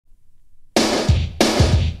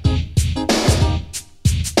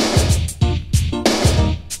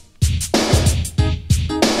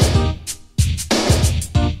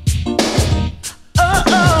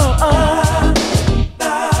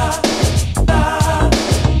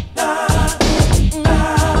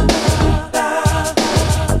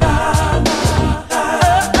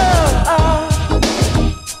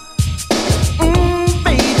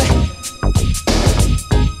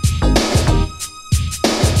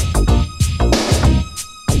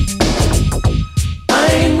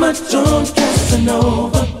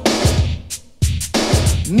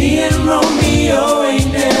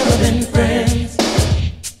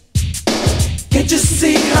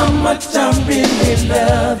really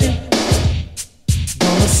love you.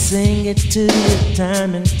 Gonna sing it to you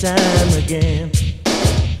time and time again.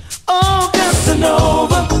 Oh,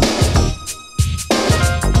 Casanova,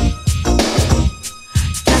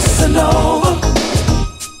 Casanova.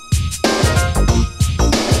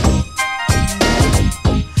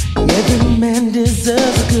 Every man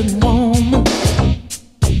deserves a good woman,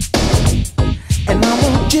 and I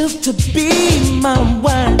want you to be my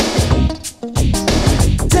wife.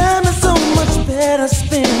 Time is so much better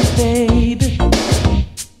spent, baby,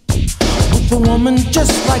 with a woman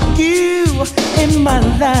just like you in my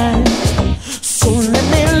life. So let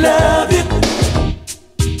me love you,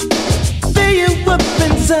 fill you up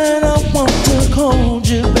inside. I want to hold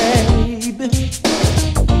you, baby.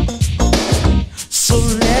 So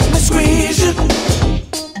let me squeeze you.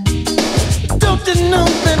 Don't you know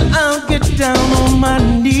that I'll get down on my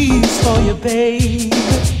knees for you, baby?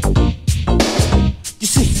 You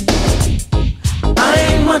see, I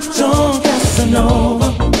ain't much on Casanova.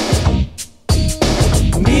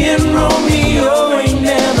 Me and Romeo ain't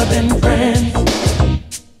never been friends.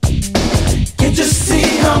 Can't you see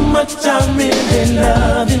how much I really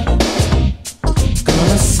love you?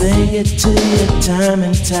 Gonna sing it to you time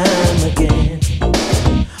and time again.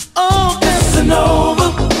 Oh, Casanova,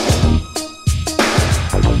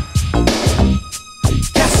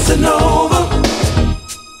 Casanova.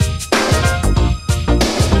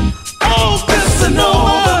 Oh,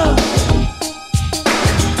 Casanova,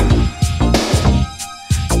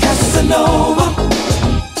 Casanova.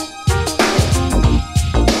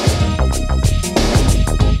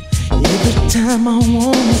 Every time I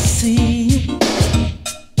wanna see you,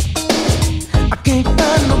 I can't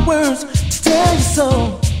find the words to tell you so.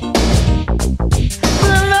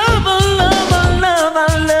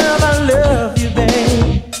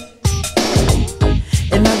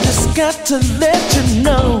 Got to let you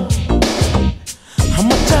know how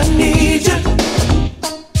much I need you.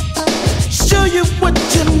 Show you what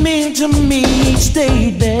you mean to me each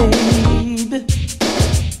day, baby.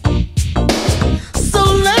 So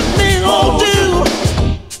let me hold you,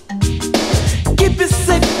 keep you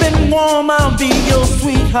safe and warm. I'll be your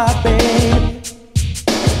sweetheart, baby.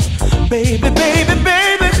 Baby, baby,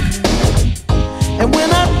 baby. And when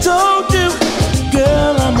I told you,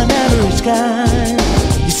 girl, I'm an average guy,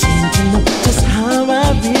 just how I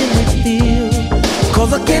really feel,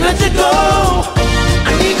 'cause I can't let you go.